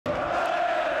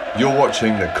You're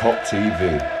watching the Kop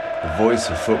TV, the voice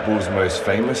of football's most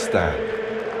famous stand.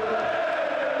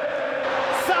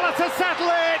 Salah to settle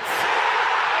it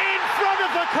in front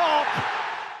of the Kop.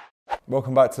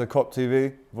 Welcome back to the Kop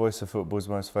TV, voice of football's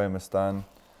most famous stand.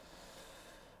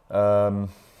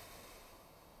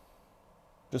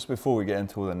 Just before we get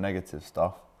into all the negative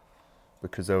stuff,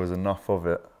 because there was enough of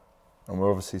it, and we're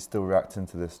obviously still reacting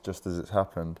to this just as it's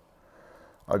happened,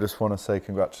 I just want to say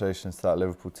congratulations to that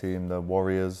Liverpool team, the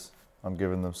Warriors. I'm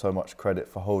giving them so much credit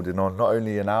for holding on, not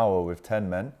only an hour with 10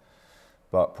 men,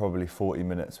 but probably 40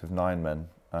 minutes with 9 men.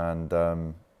 And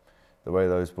the way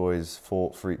those boys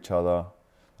fought for each other,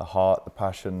 the heart, the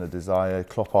passion, the desire.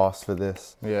 Klopp asked for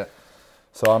this. Yeah.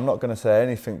 So I'm not going to say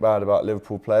anything bad about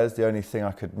Liverpool players. The only thing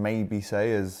I could maybe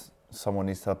say is someone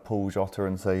needs to pull Jota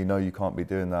and say, no, you can't be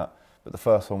doing that. But the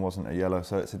first one wasn't a yellow,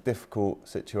 so it's a difficult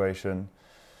situation.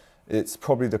 It's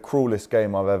probably the cruelest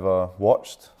game I've ever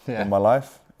watched in my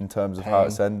life in terms of how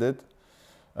it's ended.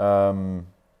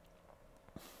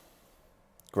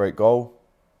 Great goal,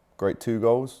 great 2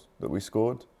 goals that we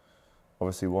scored.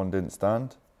 Obviously one didn't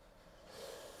stand.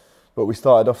 But we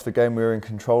started off the game, we were in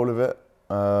control of it.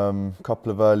 A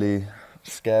couple of early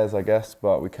scares, I guess,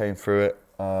 but we came through it.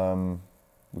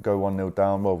 We go 1-0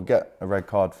 down. Well, we get a red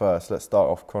card first. Let's start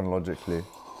off chronologically.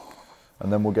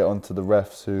 And then we'll get on to the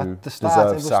refs who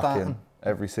deserve sacking.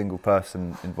 Every single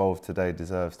person involved today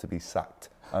deserves to be sacked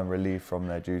and relieved from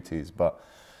their duties. But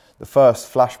the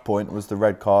first flashpoint was the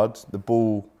red card. The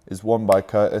ball is won by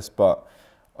Curtis, but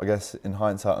I guess in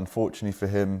hindsight, unfortunately for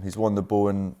him, he's won the ball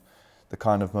and the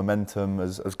kind of momentum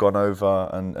has gone over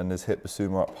and has hit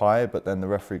Basuma up high, but then the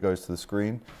referee goes to the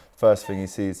screen. First thing he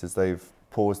sees is they've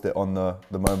paused it on the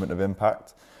moment of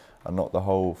impact and not the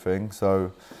whole thing.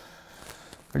 So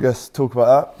I guess talk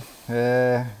about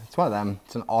that. It's one of them.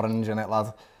 It's an orange in it,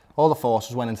 lad. All the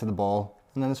forces went into the ball,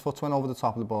 and then his foot went over the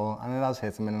top of the ball, and it has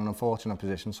hit him in an unfortunate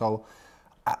position. So,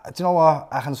 do you know what?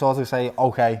 I can sort of say,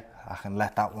 okay, I can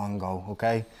let that one go,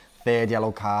 okay? 3rd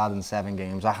yellow card in 7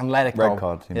 games. I can let it go. Red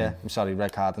card, you mean? I'm sorry,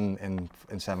 red card in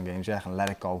 7 games. Yeah, I can let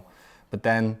it go. But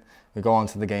then we go on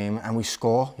to the game, and we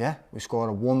score, We score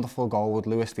a wonderful goal with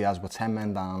Luis Diaz with 10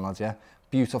 men down, lads,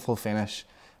 Beautiful finish.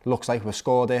 Looks like we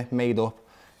scored it, made up.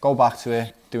 Go back to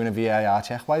it, doing a VAR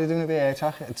check. Why are you doing a VAR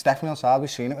check? It's definitely onside. We've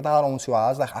seen it with our own 2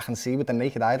 eyes. Like, I can see with the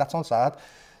naked eye that's onside.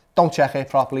 Don't check it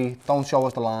properly. Don't show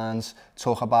us the lines.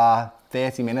 Took about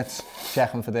 30 minutes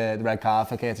checking for the red card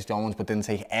for Curtis Jones, but didn't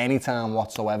take any time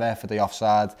whatsoever for the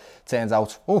offside. Turns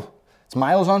out, it's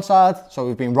miles onside, so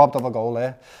we've been robbed of a goal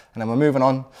there. And then we're moving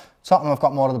on. Tottenham have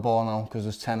got more of the ball now because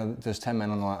there's 10 men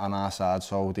on our side,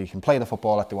 so they can play the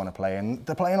football that they want to play, and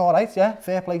they're playing all right,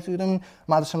 fair play to them.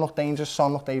 Maddison looked dangerous,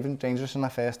 Son looked even dangerous in the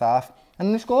first half,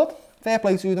 and they scored. Fair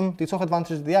play to them. They took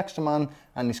advantage of the extra man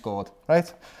and they scored,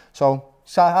 right? So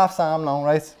half time now,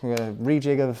 right? We're going to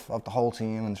rejig of the whole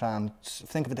team and try and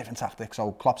think of a different tactic.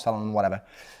 So Klopp's telling them whatever.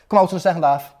 Come out to the second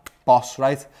half, boss,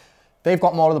 right? They've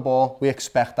got more of the ball. We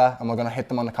expect that, and we're going to hit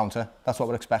them on the counter. That's what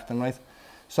we're expecting, right?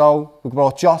 So we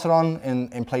brought Jota on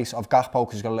in place of Gakpo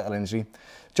because he's got a little injury.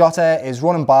 Jota is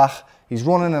running back. He's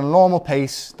running at a normal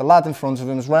pace. The lad in front of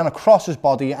him has ran across his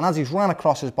body, and as he's ran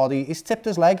across his body, he's tipped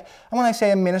his leg. And when I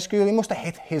say a minuscule, he must have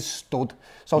hit his stud.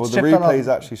 So well, the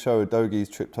replays actually show Dogi's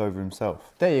tripped over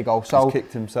himself. There you go. So he's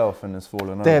kicked himself and has fallen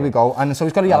over. There we go. And so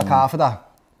he's got a yellow card for that.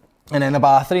 And then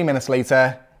about 3 minutes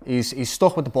later, he's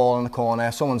stuck with the ball in the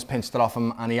corner. Someone's pinched it off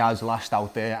him, and he has lashed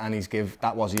out there, and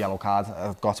that was a yellow card.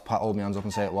 I've got to hold my hands up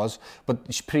and say it was. But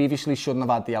previously shouldn't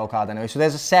have had the yellow card anyway. So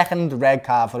there's a second red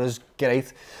card for us.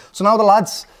 Great. So now the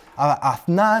lads are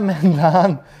 9 men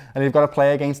down, and they've got to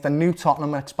play against the new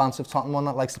Tottenham, expansive Tottenham one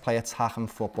that likes to play attacking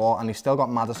football, and they've still got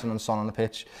Maddison and Son on the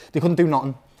pitch. They couldn't do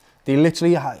nothing. They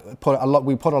literally we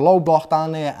put a low block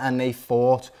down there, and they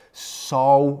fought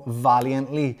so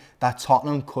valiantly that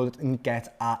Tottenham couldn't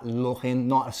get at looking,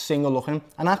 not a single looking.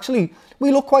 And actually,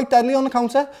 we looked quite deadly on the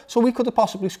counter, so we could have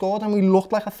possibly scored, and we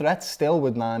looked like a threat still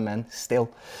with 9 men,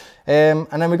 still. And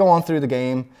then we go on through the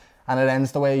game, and it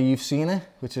ends the way you've seen it,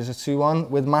 which is a 2-1,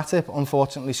 with Matip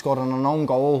unfortunately scoring an own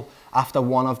goal after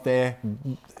one of their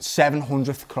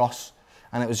 700th cross.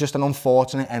 And it was just an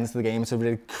unfortunate end to the game. It's a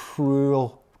really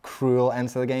cruel end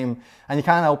to the game, and you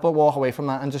can't help but walk away from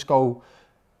that and just go,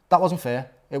 that wasn't fair.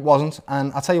 It wasn't.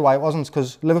 And I'll tell you why it wasn't,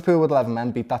 because Liverpool with 11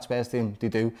 men beat that Spurs team. They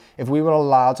do. If we were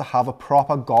allowed to have a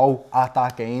proper go at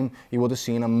that game, you would have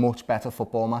seen a much better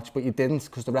football match, but you didn't,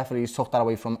 because the referees took that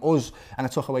away from us, and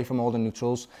it took away from all the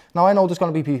neutrals. Now, I know there's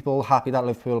going to be people happy that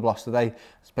Liverpool have lost today,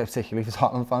 particularly for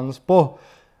Tottenham fans, but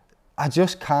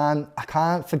I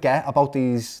can't forget about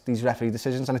these referee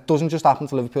decisions, and it doesn't just happen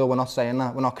to Liverpool. We're not saying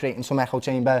that. We're not creating some echo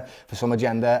chamber for some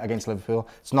agenda against Liverpool.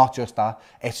 It's not just that.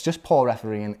 It's just poor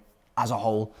refereeing as a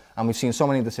whole, and we've seen so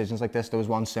many decisions like this. There was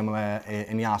one similar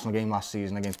in the Arsenal game last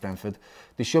season against Brentford.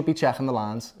 They should be checking the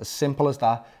lines, as simple as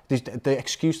that. The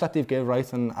excuse that they've given,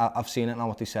 right, and I've seen it now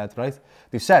what they said, right?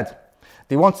 They've said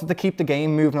they wanted to keep the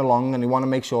game moving along and they want to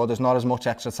make sure there's not as much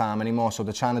extra time anymore, so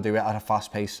they're trying to do it at a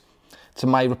fast pace. To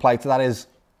my reply to that is,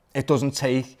 it doesn't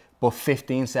take but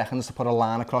 15 seconds to put a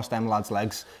line across them lads'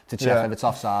 legs to check if it's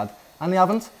offside. And they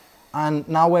haven't. And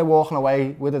now we're walking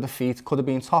away with a defeat. Could have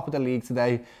been top of the league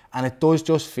today. And it does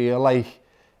just feel like,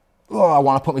 oh, I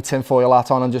want to put my tinfoil hat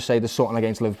on and just say there's something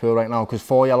against Liverpool right now, because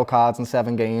 4 yellow cards in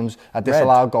 7 games, a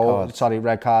disallowed goal,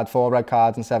 red card, 4 red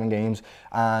cards in 7 games,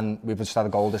 and we've just had a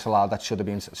goal disallowed that should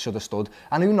have stood.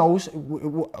 And who knows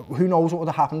what would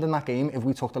have happened in that game if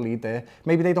we took the lead there.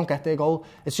 Maybe they don't get their goal.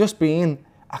 It's just been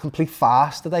a complete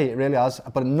farce today, it really has,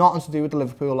 but nothing to do with the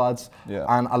Liverpool lads,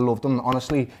 and I love them,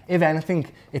 honestly. If anything,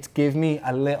 it's give me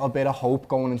a little bit of hope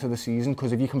going into the season,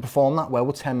 because if you can perform that well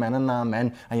with 10 men and 9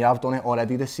 men, and you have done it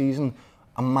already this season,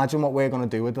 imagine what we're going to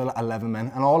do with the 11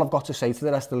 men. And all I've got to say to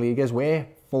the rest of the league is, we're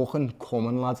fucking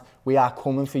coming, lads. We are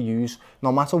coming for yous.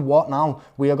 No matter what now,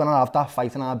 we are going to have that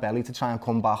fight in our belly to try and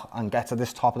come back and get to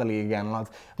this top of the league again, lads.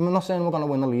 I'm not saying we're going to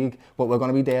win the league, but we're going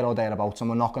to be there or thereabouts, and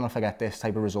we're not going to forget this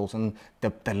type of result and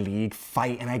the league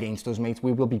fighting against us, mate.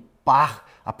 We will be back,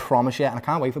 I promise you, and I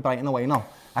can't wait for Brighton away now.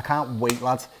 I can't wait,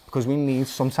 lads, because we need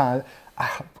some time.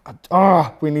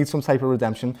 We need some type of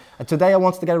redemption. And today I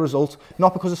wanted to get a result,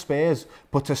 not because of Spurs,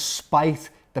 but to spite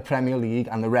the Premier League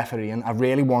and the refereeing. I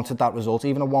really wanted that result.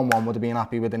 Even a 1-1 would have been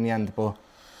happy with in the end. But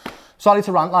sorry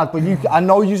to rant, lad, but I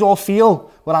know you all feel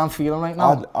what I'm feeling right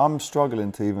now. I'm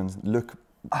struggling to even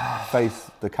face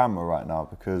the camera right now,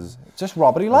 because just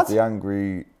robbery, lads. The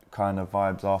angry kind of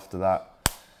vibes after that.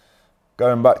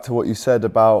 Going back to what you said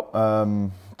about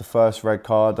the first red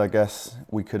card, I guess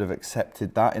we could have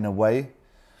accepted that in a way.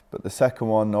 But the second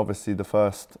one, obviously the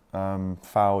first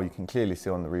foul, you can clearly see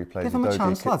on the replay. Give him a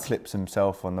chance, lad. Clips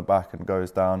himself on the back and goes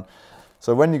down.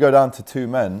 So when you go down to 2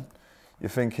 men, you're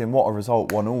thinking what a result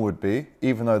 1-1 would be,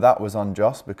 even though that was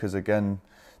unjust, because again,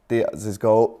 Diaz's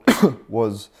goal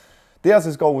was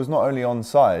not only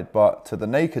onside, but to the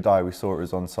naked eye we saw it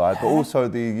was onside, but also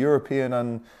the European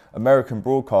and American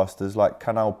broadcasters like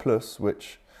Canal Plus,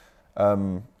 which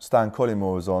Stan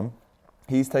Collymore was on,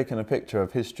 he's taken a picture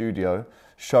of his studio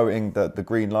showing the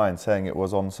green line, saying it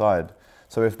was onside.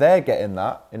 So if they're getting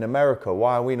that in America,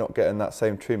 why are we not getting that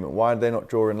same treatment? Why are they not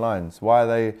drawing lines? Why are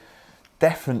they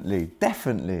definitely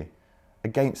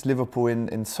against Liverpool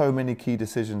in so many key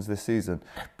decisions this season?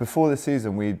 Before this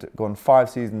season, we'd gone 5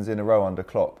 seasons in a row under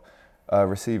Klopp,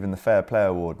 receiving the Fair Play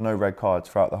Award, no red cards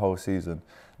throughout the whole season.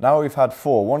 Now we've had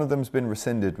 4. One of them's been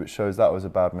rescinded, which shows that was a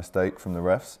bad mistake from the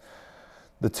refs.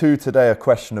 The 2 today are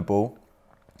questionable.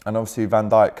 And obviously Van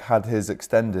Dijk had his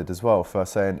extended as well for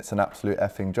saying it's an absolute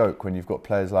effing joke when you've got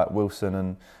players like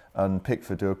Wilson and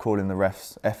Pickford who are calling the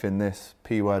refs effing this,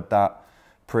 P-word that,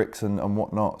 pricks and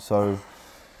whatnot. So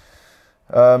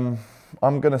I'm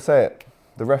going to say it.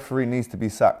 The referee needs to be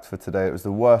sacked for today. It was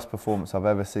the worst performance I've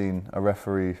ever seen a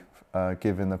referee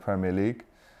give in the Premier League.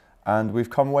 And we've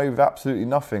come away with absolutely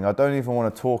nothing. I don't even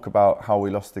want to talk about how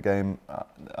we lost the game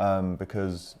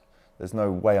because there's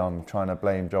no way I'm trying to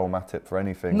blame Joel Matip for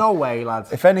anything. No way,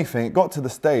 lads. If anything, it got to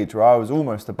the stage where I was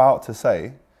almost about to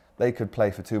say they could play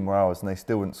for 2 more hours and they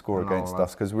still wouldn't score against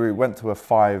us, because we went to a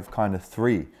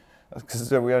 5-3.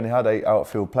 Because we only had 8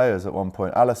 outfield players at one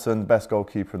point. Alisson, best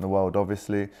goalkeeper in the world,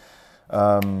 obviously.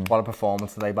 What a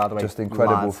performance today, by the way. Just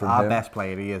incredible lads, from our him. best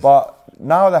player he is. But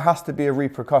now there has to be a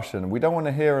repercussion. We don't want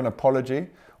to hear an apology.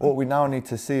 What we now need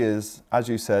to see is, as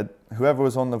you said, whoever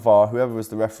was on the VAR, whoever was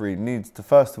the referee, needs to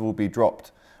first of all be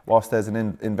dropped whilst there's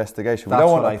an investigation. We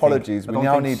don't want apologies. We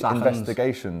now need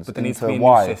investigations into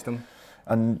why. New system.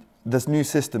 And this new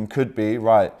system could be,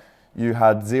 right, you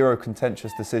had 0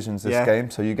 contentious decisions this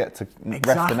game, so you get to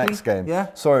ref the next game.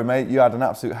 Yeah. Sorry, mate, you had an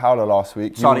absolute howler last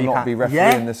week. You will not be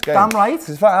refereeing this game. Damn right.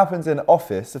 Because if that happens in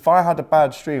office, if I had a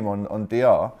bad stream on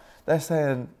DR, they're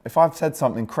saying, if I've said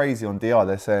something crazy on DR,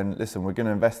 they're saying, listen, we're going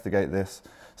to investigate this,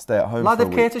 stay at home lad, for a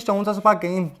week. if Curtis Jones has a bad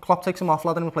game, Klopp takes him off,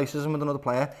 lad, and replaces him with another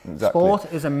player. Exactly.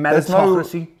 Sport is a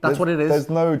meritocracy. That's what it is. There's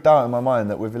no doubt in my mind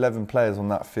that with 11 players on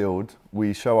that field,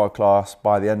 we show our class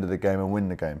by the end of the game and win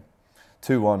the game.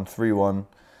 2-1, 3-1.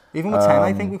 Even with 10,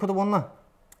 I think we could have won that.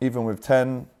 Even with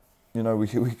 10, you know, we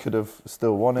could have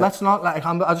still won it. Let's not, like,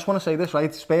 I just want to say this,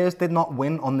 right? Spurs did not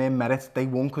win on their merit. They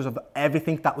won because of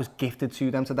everything that was gifted to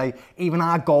them today. Even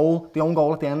our goal, the own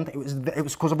goal at the end, it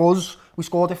was because of us. We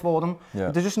scored it for them.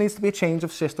 Yeah. There just needs to be a change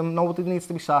of system. Nobody needs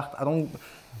to be sacked. I don't,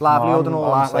 livelihood and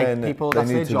all that, like, people, that's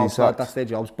their jobs, like, that's their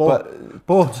jobs. But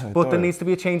there needs to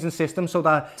be a change in system so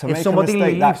that if somebody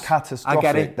leaves, that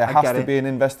catastrophic, there has to be an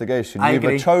investigation.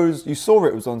 You saw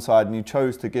it was onside and you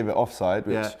chose to give it offside,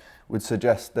 which would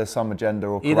suggest there's some agenda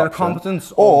or corruption. Either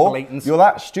competence or blatant. You're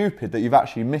that stupid that you've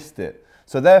actually missed it.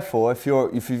 So therefore, if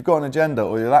you've got an agenda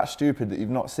or you're that stupid that you've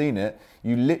not seen it,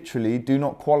 you literally do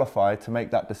not qualify to make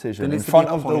that decision in front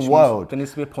of the world. There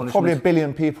needs to be a punishment. Probably 1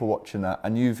 billion people watching that,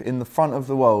 and you've in the front of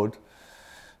the world.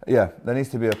 Yeah, there needs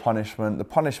to be a punishment. The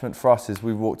punishment for us is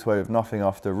we've walked away with nothing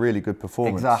after a really good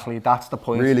performance. Exactly, that's the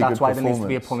point. Really that's why there needs to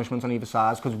be a punishment on either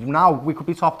side. Because now we could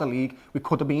be top of the league, we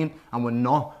could have been, and we're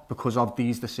not because of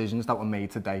these decisions that were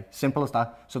made today. Simple as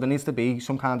that. So there needs to be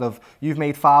some kind of, you've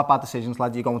made 5 bad decisions,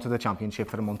 lad, you're going to the championship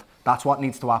for a month. That's what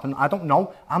needs to happen. I don't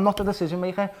know, I'm not the decision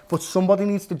maker, but somebody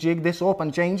needs to jig this up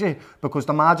and change it because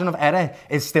the margin of error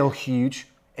is still huge.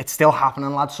 It's still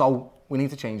happening, lads, so we need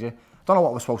to change it. Don't know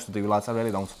what we're supposed to do, lads, I really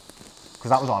don't.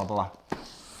 Because that was horrible, that.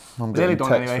 I'm getting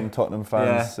texts from Tottenham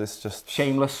fans. Yeah. It's just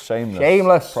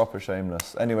shameless. Proper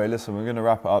shameless. Anyway, listen, we're going to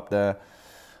wrap it up there.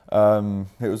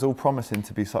 It was all promising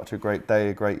to be such a great day,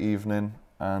 a great evening,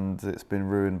 and it's been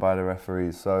ruined by the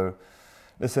referees. So,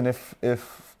 listen,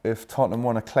 if Tottenham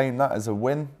want to claim that as a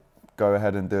win, go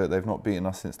ahead and do it. They've not beaten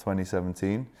us since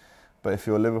 2017. But if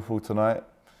you're Liverpool tonight,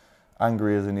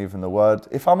 angry isn't even the word.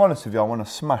 If I'm honest with you, I want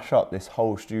to smash up this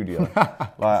whole studio. Like,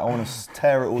 I want to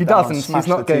tear it all down, smash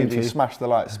the TV, smash the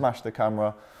lights, smash the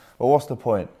camera. But what's the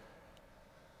point?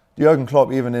 Jurgen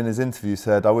Klopp, even in his interview,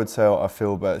 said, I would say what I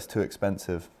feel, but it's too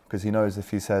expensive. Because he knows if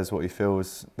he says what he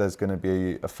feels, there's going to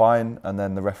be a fine, and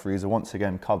then the referees are once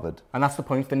again covered. And that's the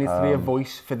point. There needs to be a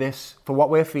voice for this, for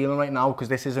what we're feeling right now, because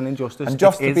this is an injustice. And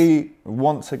just to be,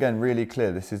 once again, really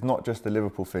clear, this is not just a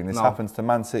Liverpool thing. This happens to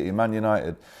Man City, Man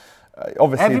United.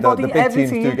 Obviously, the big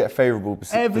teams do get favourable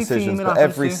decisions, but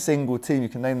every single team, you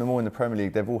can name them all in the Premier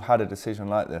League, they've all had a decision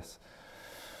like this.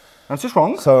 That's just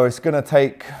wrong. So it's going to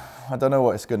take, I don't know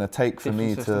what it's going to take for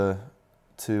me to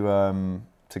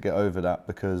get over that,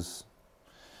 because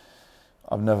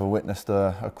I've never witnessed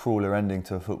a crueler ending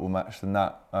to a football match than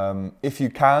that. If you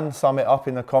can sum it up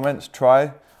in the comments,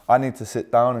 try. I need to sit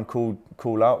down and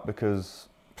call out, because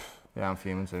yeah, I'm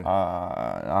fuming too.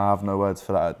 I have no words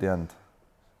for that at the end.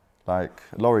 Like,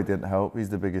 Laurie didn't help. He's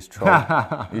the biggest troll.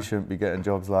 He shouldn't be getting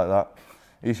jobs like that.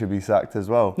 He should be sacked as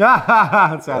well.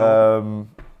 But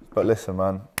listen,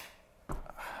 man,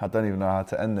 I don't even know how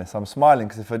to end this. I'm smiling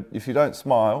because if you don't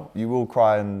smile, you will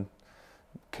cry and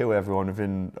kill everyone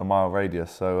within a mile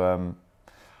radius. So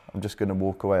I'm just going to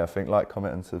walk away, I think. Like,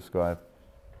 comment and subscribe.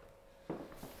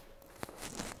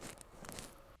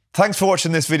 Thanks for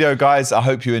watching this video, guys. I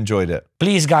hope you enjoyed it.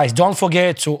 Please, guys, don't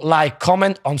forget to like,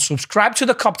 comment, and subscribe to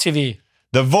the Kop TV.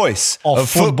 The voice of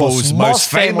football's most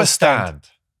famous stand.